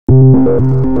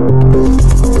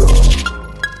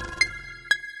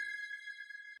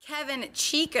Kevin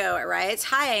Chico writes,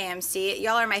 "Hi AMC,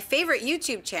 y'all are my favorite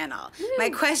YouTube channel. My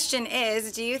question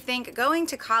is, do you think going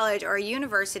to college or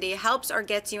university helps or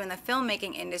gets you in the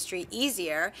filmmaking industry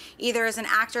easier, either as an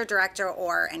actor, director,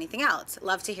 or anything else?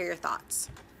 Love to hear your thoughts."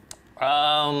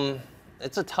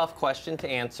 It's a tough question to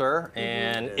answer,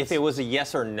 and if it was a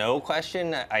yes or no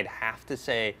question, I'd have to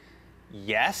say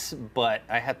yes, but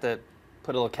I have to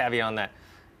put a little caveat on that.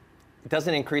 It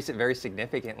doesn't increase it very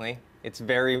significantly. It's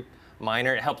very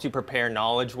minor. It helps you prepare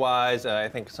knowledge-wise. I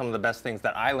think some of the best things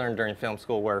that I learned during film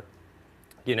school were,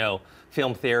 you know,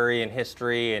 film theory and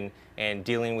history and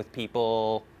dealing with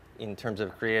people in terms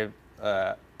of creative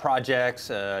projects,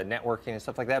 networking and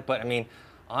stuff like that. But I mean,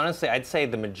 honestly, I'd say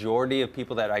the majority of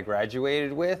people that I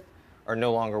graduated with are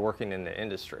no longer working in the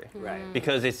industry. Right.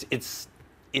 Because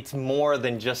it's more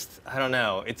than just, I don't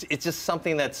know, it's just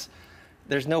something that's,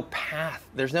 there's no path,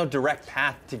 there's no direct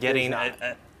path to getting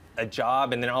a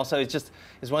job, and then also it's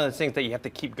one of those things that you have to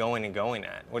keep going and going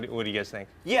at. What do you guys think?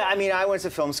 Yeah, I mean, I went to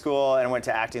film school and I went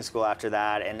to acting school after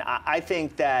that, and I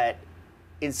think that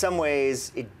in some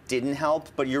ways it didn't help,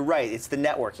 but you're right, it's the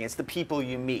networking, it's the people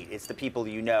you meet, it's the people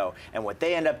you know, and what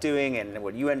they end up doing and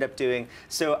what you end up doing.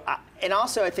 So, and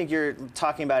also I think you're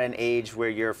talking about an age where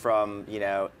you're from, you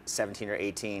know, 17 or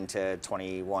 18 to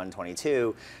 21,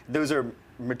 22. Those are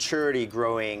maturity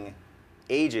growing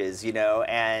ages, you know,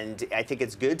 and I think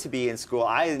it's good to be in school.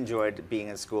 I enjoyed being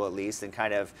in school at least, and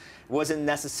kind of wasn't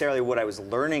necessarily what I was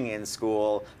learning in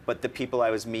school, but the people I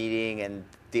was meeting and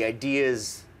the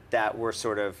ideas that were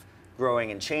sort of growing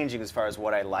and changing as far as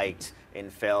what I liked in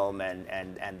film and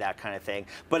that kind of thing.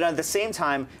 But at the same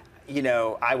time, you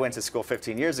know, I went to school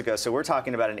 15 years ago, so we're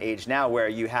talking about an age now where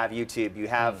you have YouTube, you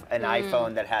have an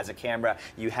iPhone that has a camera,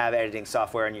 you have editing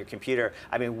software on your computer.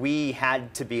 I mean, we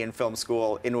had to be in film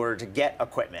school in order to get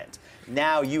equipment.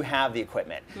 Now you have the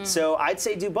equipment. So I'd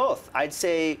say do both. I'd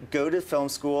say go to film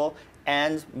school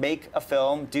and make a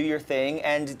film, do your thing,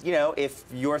 and you know, if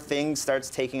your thing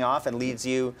starts taking off and leads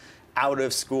you out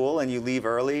of school and you leave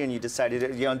early and you decided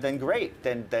to, you know, then great,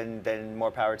 then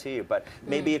more power to you. But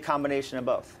maybe a combination of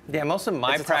both. Yeah, most of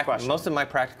my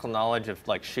practical knowledge of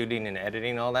like shooting and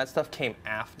editing and all that stuff came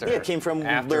after. Yeah, it came from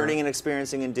learning and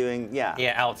experiencing and doing,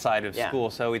 yeah, outside of school.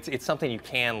 So it's something you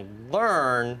can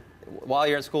learn while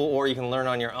you're at school, or you can learn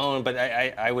on your own. But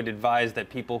I would advise that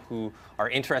people who are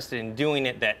interested in doing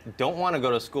it that don't want to go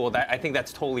to school, I think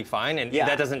that's totally fine, and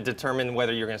that doesn't determine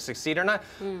whether you're going to succeed or not.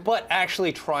 But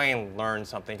actually try and learn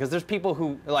something, because there's people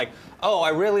who are like, oh, I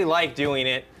really like doing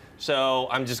it, so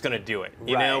I'm just going to do it,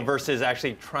 you know, versus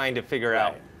actually trying to figure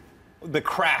out the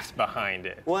craft behind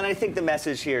it. Well, and I think the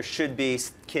message here should be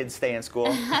kids stay in school.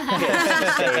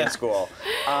 Kids stay in school.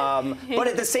 But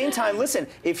at the same time, listen,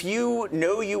 if you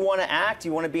know you want to act,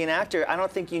 you want to be an actor, I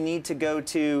don't think you need to go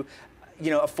to, you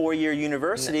know, a 4-year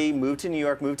university, move to New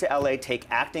York, move to LA, take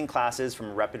acting classes from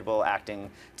a reputable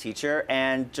acting teacher,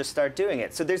 and just start doing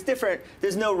it. So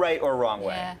there's no right or wrong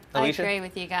way. Yeah, Alicia? I agree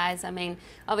with you guys. I mean,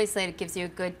 obviously it gives you a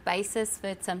good basis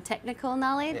for some technical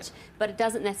knowledge, but it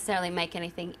doesn't necessarily make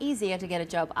anything easier to get a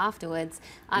job afterwards.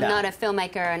 I'm not a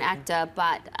filmmaker or an actor,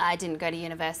 but I didn't go to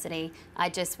university. I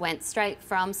just went straight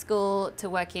from school to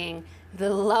working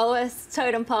the lowest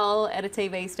totem pole at a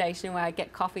TV station where I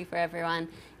get coffee for everyone,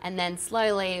 and then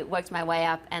slowly worked my way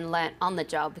up and learnt on the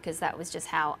job, because that was just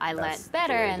how I learnt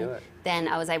better. And then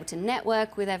I was able to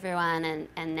network with everyone,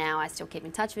 and now I still keep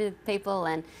in touch with people,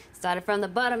 and started from the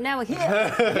bottom, now we're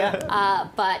here.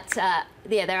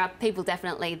 Yeah, there are people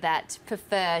definitely that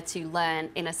prefer to learn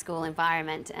in a school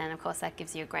environment, and of course that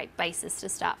gives you a great basis to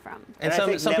start from. And I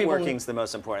think networking's the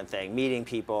most important thing, meeting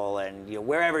people, and you know,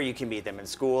 wherever you can meet them, in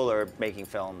school or making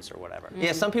films or whatever.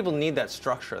 Yeah, some people need that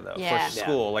structure though for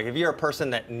school. Like if you're a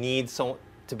person that needs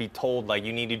to be told like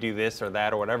you need to do this or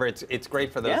that or whatever, it's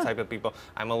great for those type of people.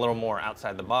 I'm a little more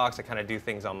outside the box. I kind of do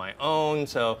things on my own,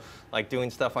 so like doing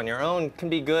stuff on your own can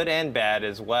be good and bad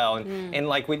as well. And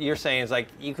like what you're saying is like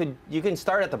you can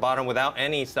start at the bottom without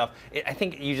any stuff. I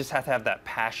think you just have to have that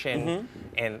passion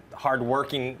and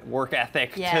work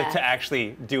ethic to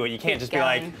actually do it. You can't just be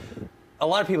like, a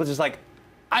lot of people just like,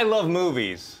 I love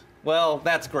movies. Well,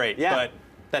 that's great, but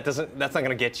that's not going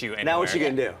to get you anywhere. Now what you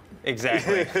gonna do?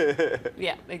 Exactly.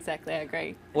 Yeah, exactly, I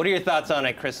agree. What are your thoughts on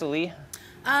it, Chrysalie?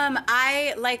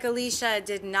 I, like Alicia,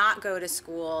 did not go to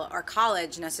school or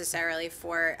college necessarily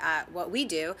for what we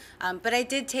do, but I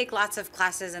did take lots of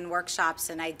classes and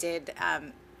workshops, and I did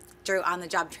do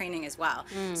on-the-job training as well.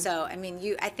 So, I mean,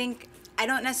 I I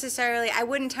don't necessarily, I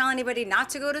wouldn't tell anybody not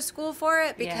to go to school for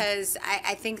it, because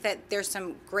I think that there's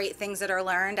some great things that are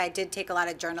learned. I did take a lot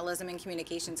of journalism and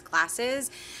communications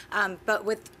classes, but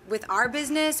with our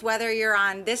business, whether you're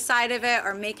on this side of it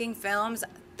or making films,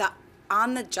 the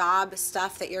on-the-job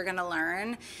stuff that you're going to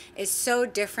learn is so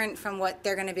different from what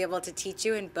they're going to be able to teach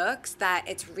you in books, that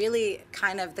it's really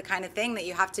kind of the kind of thing that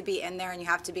you have to be in there and you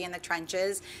have to be in the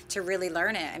trenches to really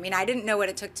learn it. I mean, I didn't know what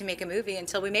it took to make a movie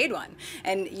until we made one,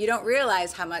 and you don't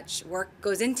realize how much work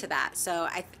goes into that. So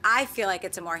I feel like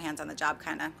it's a more hands-on-the-job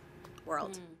kind of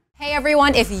world. Hey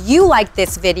everyone, if you liked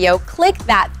this video, click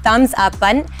that thumbs up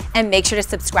button and make sure to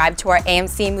subscribe to our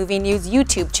AMC Movie News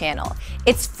YouTube channel.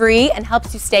 It's free and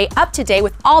helps you stay up to date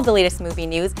with all the latest movie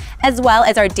news, as well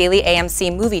as our daily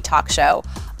AMC movie talk show.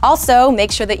 Also,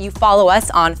 make sure that you follow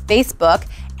us on Facebook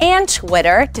and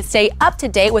Twitter to stay up to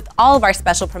date with all of our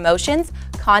special promotions,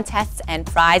 contests, and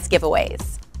prize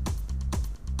giveaways.